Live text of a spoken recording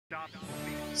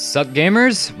Sup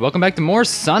gamers, welcome back to more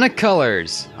Sonic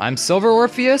Colors. I'm Silver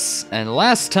Orpheus, and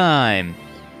last time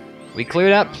we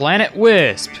cleared out Planet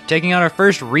Wisp, taking out our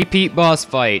first repeat boss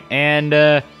fight, and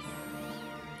that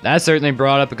certainly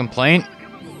brought up a complaint,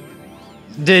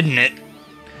 didn't it?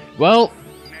 Well,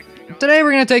 today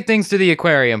we're gonna take things to the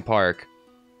Aquarium Park,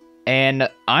 and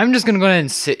I'm just gonna go ahead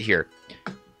and sit here.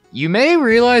 You may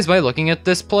realize by looking at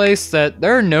this place that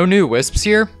there are no new wisps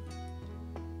here.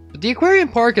 But the Aquarium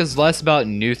Park is less about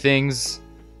new things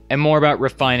and more about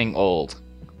refining old.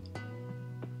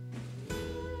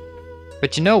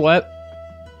 But you know what?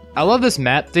 I love this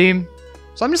map theme,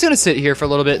 so I'm just gonna sit here for a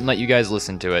little bit and let you guys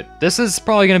listen to it. This is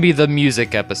probably gonna be the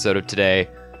music episode of today,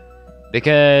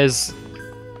 because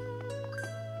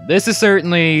this is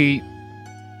certainly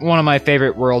one of my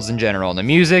favorite worlds in general, and the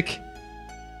music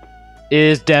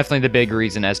is definitely the big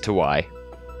reason as to why.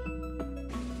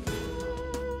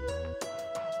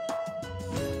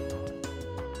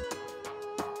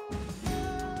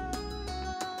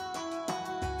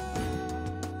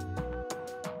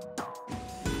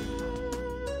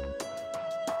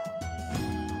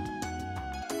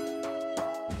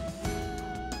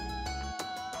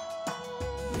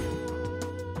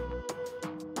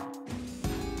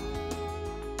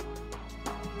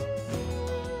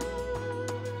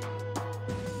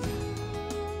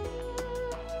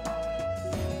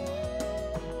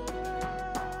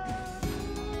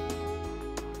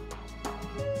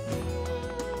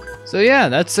 So yeah,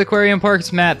 that's Aquarium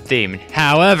Park's map theme.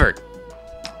 However,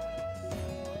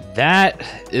 that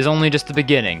is only just the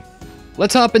beginning.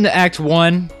 Let's hop into Act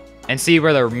 1 and see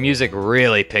where the music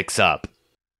really picks up.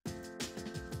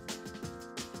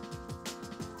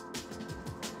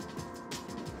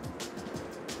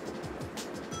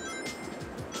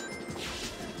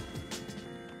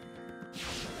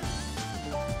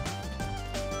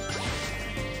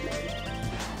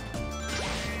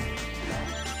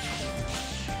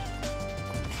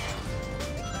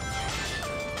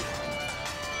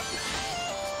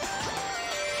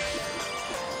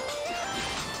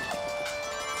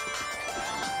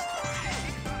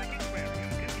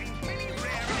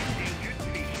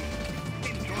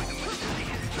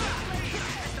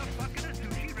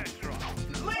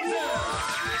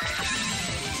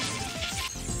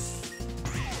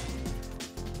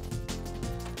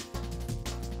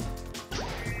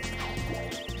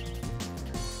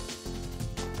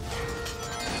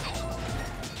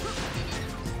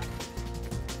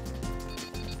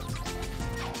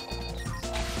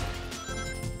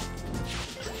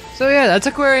 So yeah, that's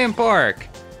Aquarium Park.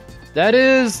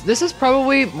 This is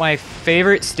probably my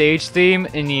favorite stage theme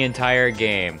in the entire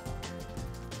game.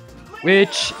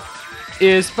 Which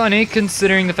is funny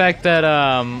considering the fact that,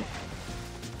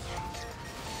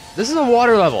 this is a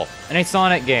water level in a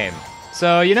Sonic game.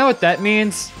 So you know what that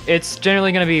means? It's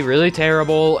generally gonna be really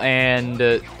terrible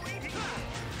and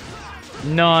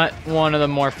not one of the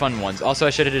more fun ones. Also, I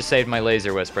should have just saved my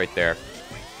laser wisp right there.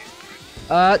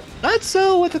 Not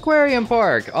so with Aquarium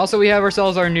Park. Also, we have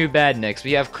ourselves our new badniks.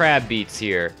 We have Crab Beats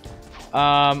here.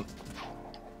 Glad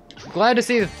to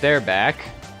see that they're back.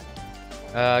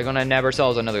 Gonna nab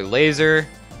ourselves another laser.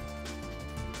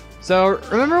 So,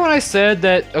 remember when I said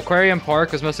that Aquarium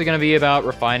Park was mostly gonna be about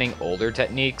refining older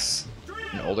techniques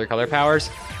and older color powers?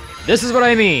 This is what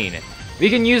I mean. We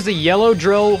can use the yellow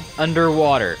drill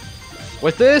underwater.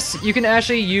 With this, you can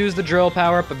actually use the drill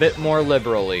power up a bit more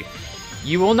liberally.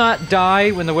 You will not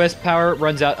die when the wisp power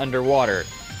runs out underwater.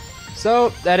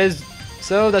 So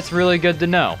that's really good to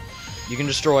know. You can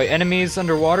destroy enemies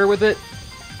underwater with it.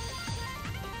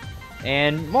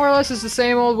 And more or less it's the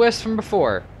same old wisp from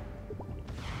before.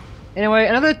 Anyway,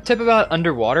 another tip about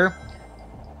underwater.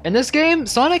 In this game,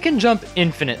 Sonic can jump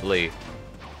infinitely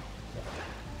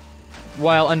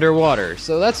while underwater,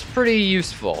 so that's pretty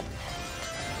useful.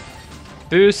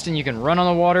 Boost and you can run on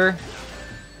the water.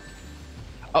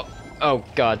 Oh,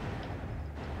 God.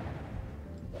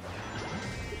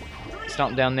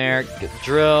 Stomp down there, get the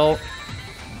drill.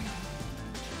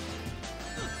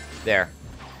 There.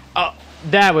 Oh,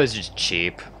 that was just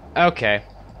cheap. Okay.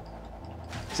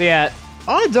 So yeah,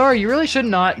 odds are you really should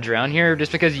not drown here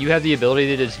just because you have the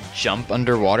ability to just jump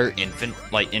underwater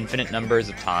infinite numbers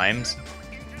of times.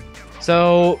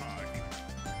 So,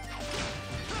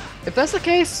 if that's the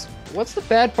case, what's the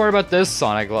bad part about this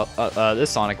Sonic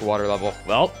water level?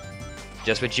 Well,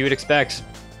 just what you would expect.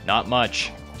 Not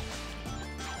much.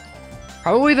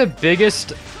 Probably the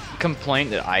biggest complaint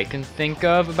that I can think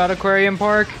of about Aquarium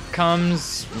Park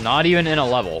comes not even in a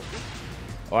level.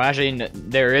 Well, actually,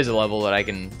 there is a level that I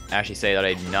can actually say that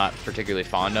I'm not particularly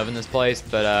fond of in this place,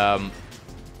 but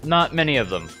not many of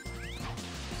them.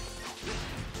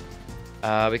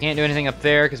 We can't do anything up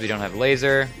there because we don't have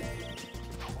laser.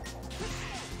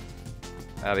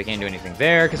 We can't do anything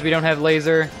there because we don't have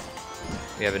laser.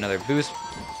 We have another boost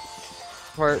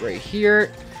part right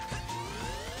here.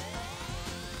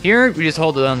 Here, we just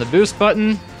hold it on the boost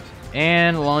button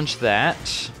and launch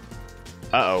that.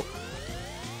 Uh-oh.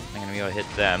 I'm gonna be able to hit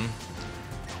them.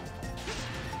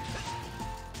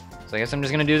 So I guess I'm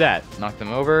just gonna do that. Knock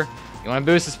them over. You wanna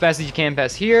boost as fast as you can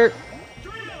past here.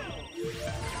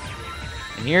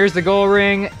 And here's the goal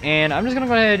ring, and I'm just gonna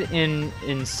go ahead and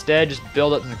instead just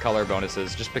build up some color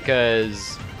bonuses, just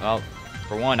because, well,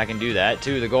 for one, I can do that.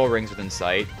 Two, the goal ring's within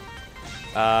sight.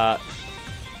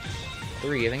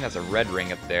 Three, I think that's a red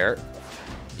ring up there.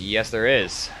 Yes, there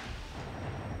is.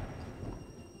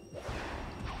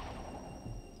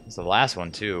 It's the last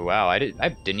one too. Wow, I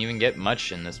didn't even get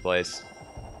much in this place.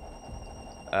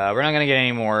 We're not gonna get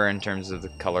any more in terms of the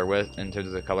color width, in terms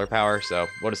of the color power, so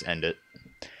we'll just end it.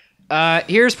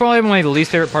 Here's probably my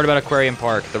least favorite part about Aquarium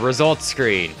Park, the results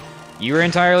screen. You are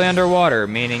entirely underwater,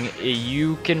 meaning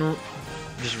you can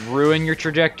just ruin your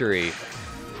trajectory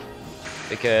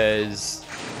because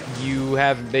you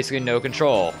have basically no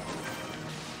control.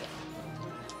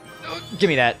 Oh, give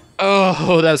me that.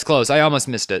 Oh, that was close. I almost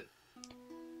missed it.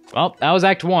 Well, that was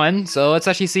Act 1, so let's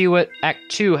actually see what Act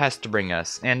 2 has to bring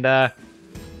us. And,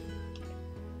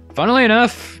 funnily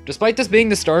enough, despite this being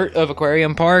the start of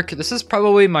Aquarium Park, this is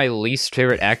probably my least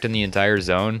favorite act in the entire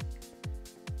zone.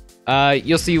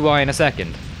 You'll see why in a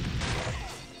second.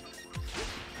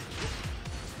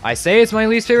 I say it's my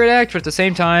least favorite act, but at the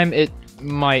same time, it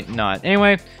might not.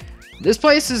 Anyway, this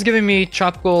place is giving me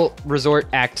Tropical Resort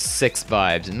Act 6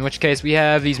 vibes, in which case we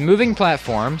have these moving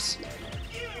platforms,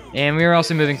 and we are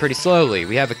also moving pretty slowly.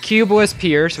 We have a cube wisp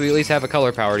here, so we at least have a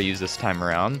color power to use this time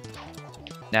around.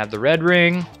 Now the red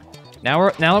ring.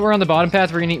 Now that we're on the bottom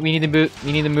path, we need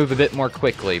to move a bit more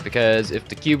quickly, because if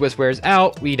the cube wisp wears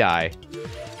out, we die.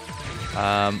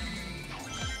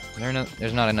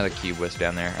 There's not another cube wisp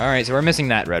down there. All right, so we're missing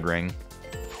that red ring.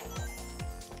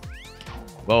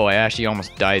 Whoa, I actually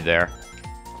almost died there.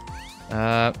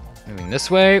 Moving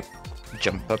this way.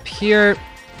 Jump up here.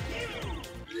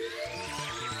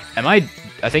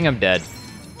 I think I'm dead.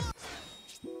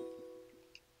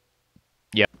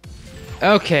 Yep.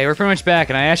 Okay, we're pretty much back,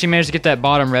 and I actually managed to get that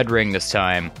bottom red ring this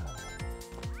time.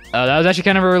 That was actually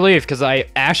kind of a relief, because I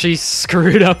actually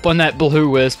screwed up on that blue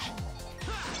wisp.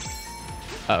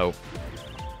 Uh-oh.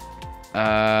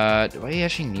 Do I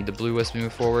actually need the blue wisp to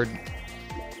move forward?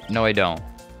 No, I don't.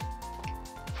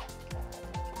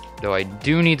 Though I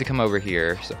do need to come over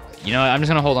here. So, you know what? I'm just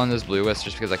gonna hold on to this blue wisp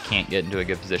just because I can't get into a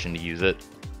good position to use it.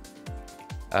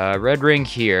 Red ring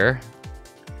here.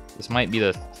 This might be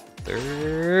the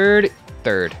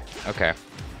third. Okay.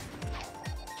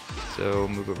 So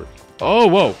move over. Oh,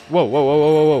 whoa, whoa, whoa, whoa,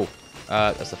 whoa, whoa, whoa.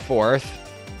 That's the fourth,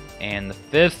 and the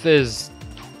fifth is.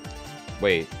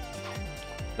 Wait,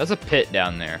 that's a pit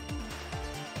down there.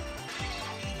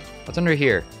 What's under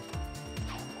here?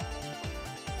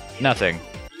 Nothing.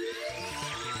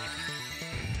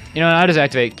 You know what, I'll just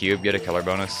activate cube, get a color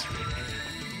bonus.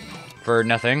 For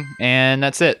nothing, and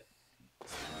that's it.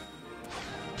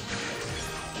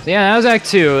 So yeah, that was Act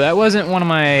 2. That wasn't one of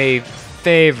my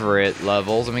favorite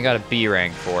levels, and we got a B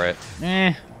rank for it.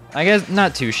 I guess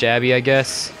not too shabby, I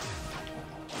guess.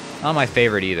 Not my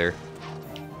favorite either.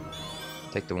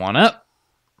 Take the one up.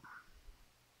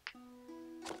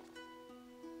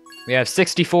 We have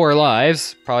 64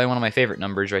 lives, probably one of my favorite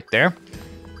numbers right there.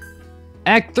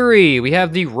 Act 3, we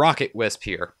have the Rocket Wisp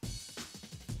here.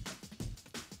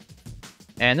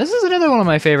 And this is another one of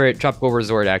my favorite Tropical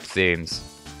Resort Act themes.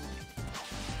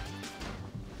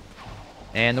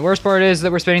 And the worst part is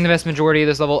that we're spending the vast majority of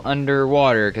this level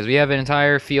underwater, because we have an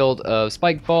entire field of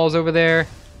spike balls over there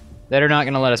that are not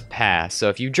going to let us pass. So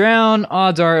if you drown,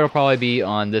 odds are it'll probably be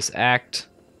on this act.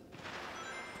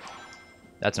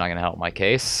 That's not going to help my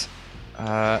case.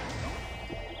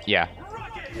 Yeah.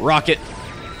 Rocket!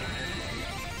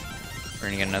 We're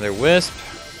going to get another wisp.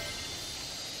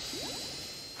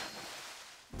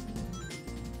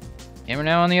 And we're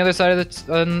now on the other side of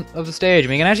the stage.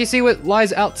 We can actually see what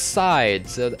lies outside,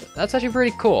 so that's actually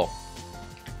pretty cool.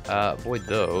 Avoid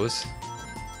those.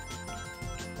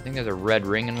 I think there's a red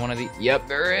ring in one of these. Yep,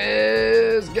 there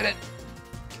is! Get it!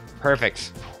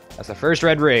 Perfect. That's the first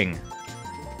red ring.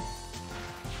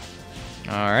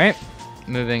 Alright.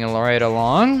 Moving right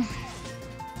along.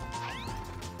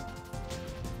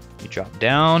 You drop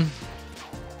down.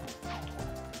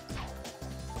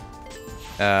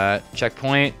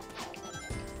 Checkpoint.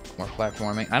 More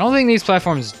platforming. I don't think these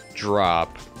platforms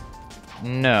drop.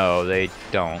 No, they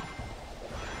don't.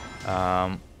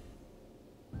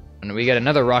 And we get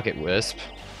another Rocket Wisp.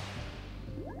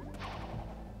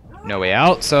 No way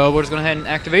out, so we're just going to go ahead and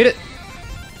activate it.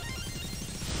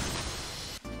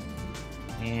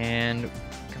 And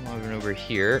come on over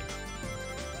here.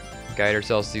 Guide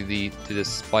ourselves through this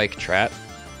spike trap.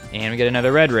 And we get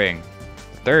another red ring.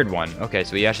 Third one. Okay,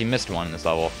 so we actually missed one in this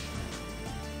level.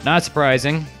 Not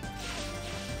surprising.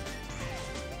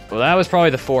 Well, that was probably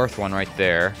the fourth one right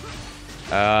there.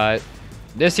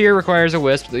 This here requires a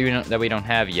wisp that we don't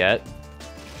have yet.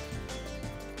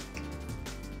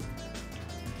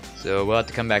 So we'll have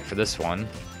to come back for this one.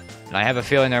 And I have a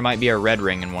feeling there might be a red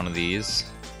ring in one of these.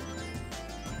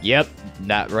 Yep,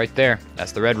 that right there.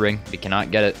 That's the red ring. We cannot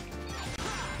get it.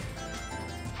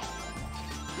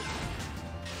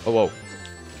 Oh, whoa.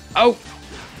 Oh!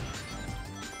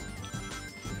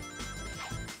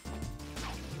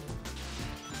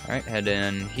 Alright, head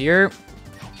in here.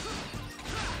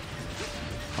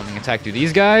 Homing attack through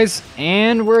these guys.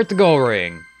 And we're at the goal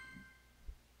ring.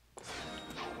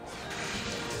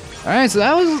 Alright, so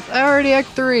that was already Act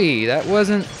 3. That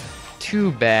wasn't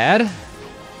too bad.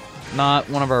 Not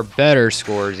one of our better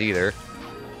scores either.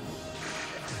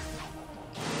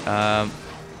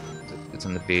 It's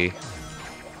on the B.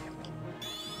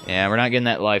 Yeah, we're not getting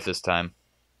that life this time.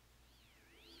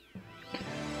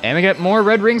 And we get more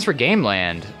red rings for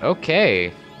Gameland.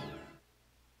 Okay.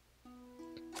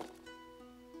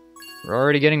 We're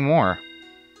already getting more.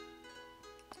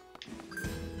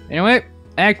 Anyway,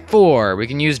 Act 4. We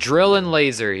can use drill and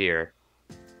laser here.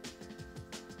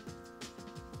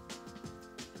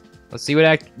 Let's see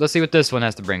what this one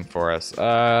has to bring for us.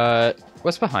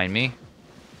 What's behind me?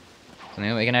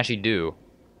 Something that we can actually do.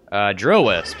 Drill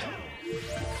wisp.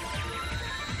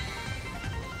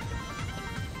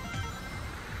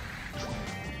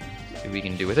 See what we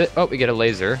can do with it. Oh, we get a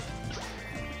laser.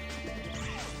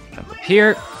 Jump up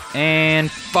here and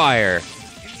fire.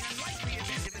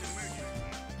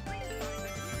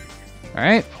 All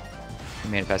right,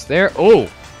 we made it past there.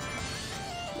 Oh,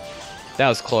 that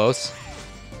was close.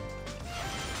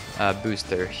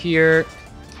 Booster here.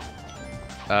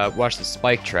 Watch the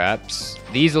spike traps.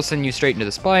 These will send you straight into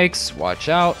the spikes. Watch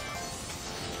out.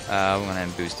 We're gonna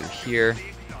have boost through here.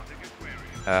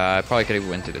 I probably could have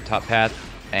went through the top path,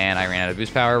 and I ran out of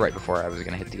boost power right before I was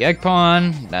gonna hit the egg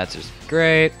pawn. That's just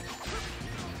great.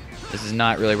 This is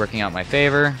not really working out in my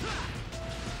favor.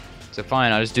 So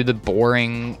fine, I'll just do the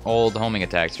boring old homing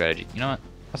attack strategy. You know what?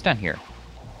 What's down here?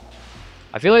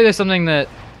 I feel like there's something that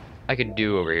I could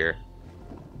do over here.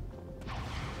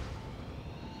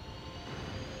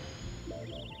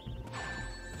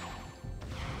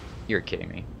 You're kidding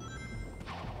me.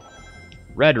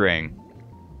 Red ring.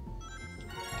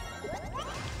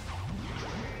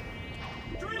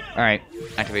 Alright,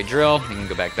 activate drill. You can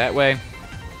go back that way.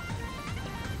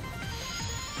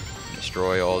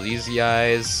 Destroy all these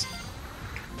guys.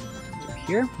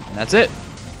 Here, and that's it.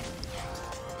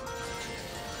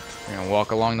 We're gonna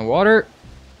walk along the water.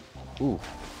 Ooh.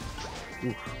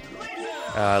 Ooh.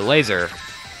 Laser.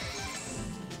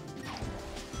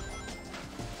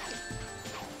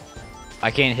 I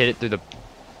can't hit it through the...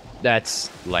 That's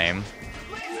lame.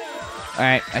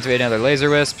 Alright, activate another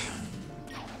laser wisp.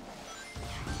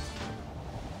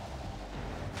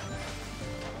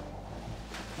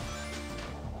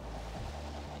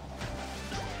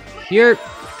 Here,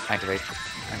 activate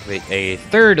a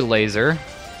third laser.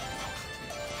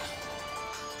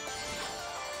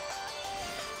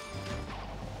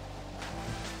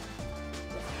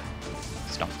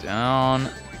 Stomp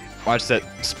down. Watch that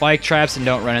spike traps and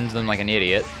don't run into them like an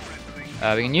idiot.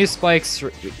 We can use spikes.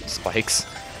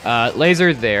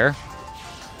 Laser there.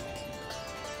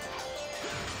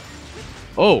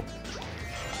 Oh.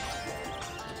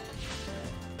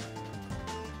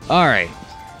 All right.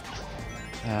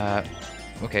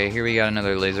 Okay, here we got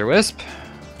another laser wisp.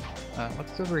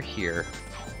 What's over here?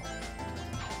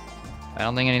 I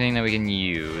don't think anything that we can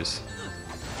use.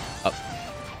 Up.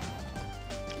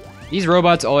 These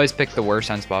robots always pick the worst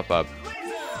times to pop up.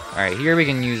 Alright, here we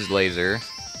can use laser.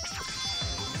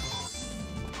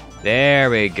 There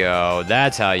we go.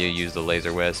 That's how you use the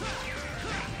laser wisp.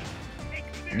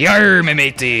 Yarr, my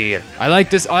matey! I like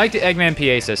this. I like the Eggman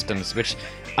PA systems, which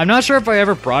I'm not sure if I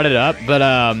ever brought it up, but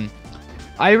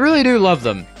I really do love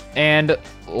them. And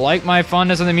like my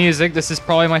fondness of the music, this is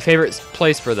probably my favorite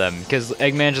place for them, because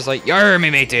Eggman's just like, "Yarr, me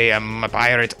matey, I'm a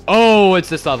pirate." Oh, it's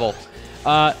this level.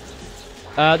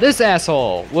 This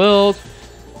asshole will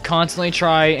constantly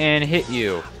try and hit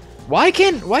you. Why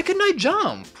couldn't I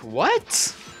jump?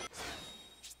 What?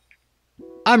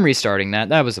 I'm restarting that.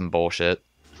 That was some bullshit.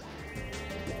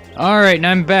 Alright, and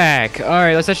I'm back.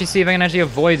 Alright, let's actually see if I can actually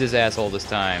avoid this asshole this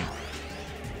time.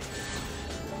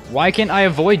 Why can't I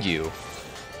avoid you?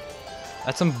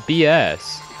 That's some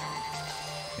BS.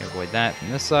 Avoid that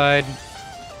from this side.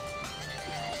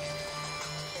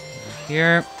 Over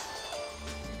here.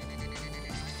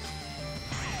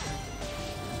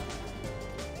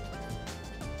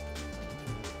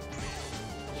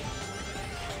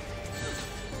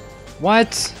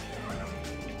 What?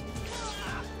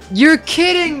 You're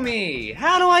kidding me!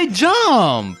 How do I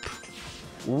jump?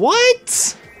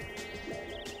 What?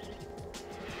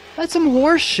 That's some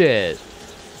horse shit.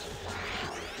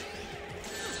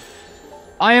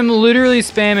 I am literally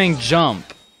spamming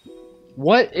jump.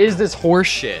 What is this horse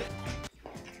shit?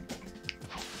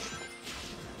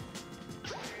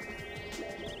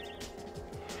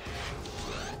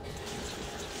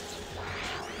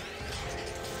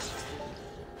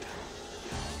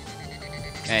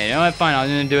 Hey, you know what? Fine, I'm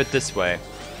gonna do it this way.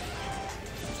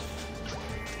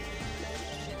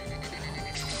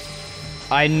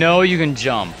 I know you can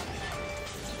jump.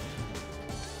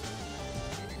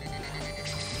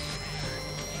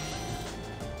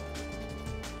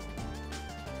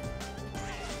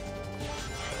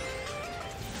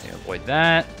 Avoid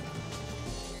that.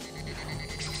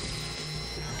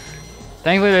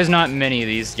 Thankfully, there's not many of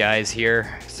these guys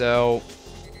here, so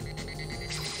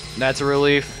that's a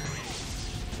relief.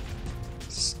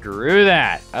 Screw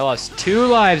that. I lost 2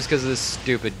 lives because of this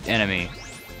stupid enemy.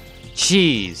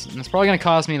 Jeez. That's probably gonna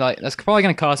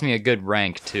cost me a good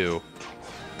rank too.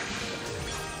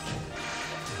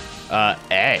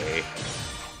 A.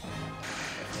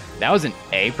 That was an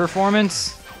A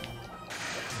performance?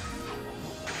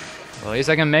 Well, at least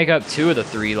I can make up 2 of the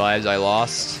 3 lives I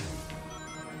lost.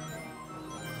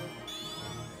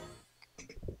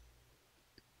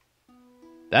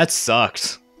 That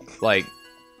sucked. Like,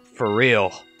 for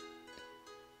real.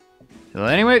 Well,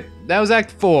 anyway, that was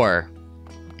Act 4.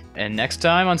 And next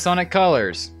time on Sonic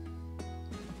Colors,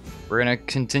 we're gonna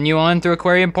continue on through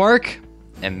Aquarium Park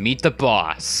and meet the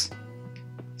boss.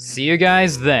 See you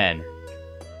guys then.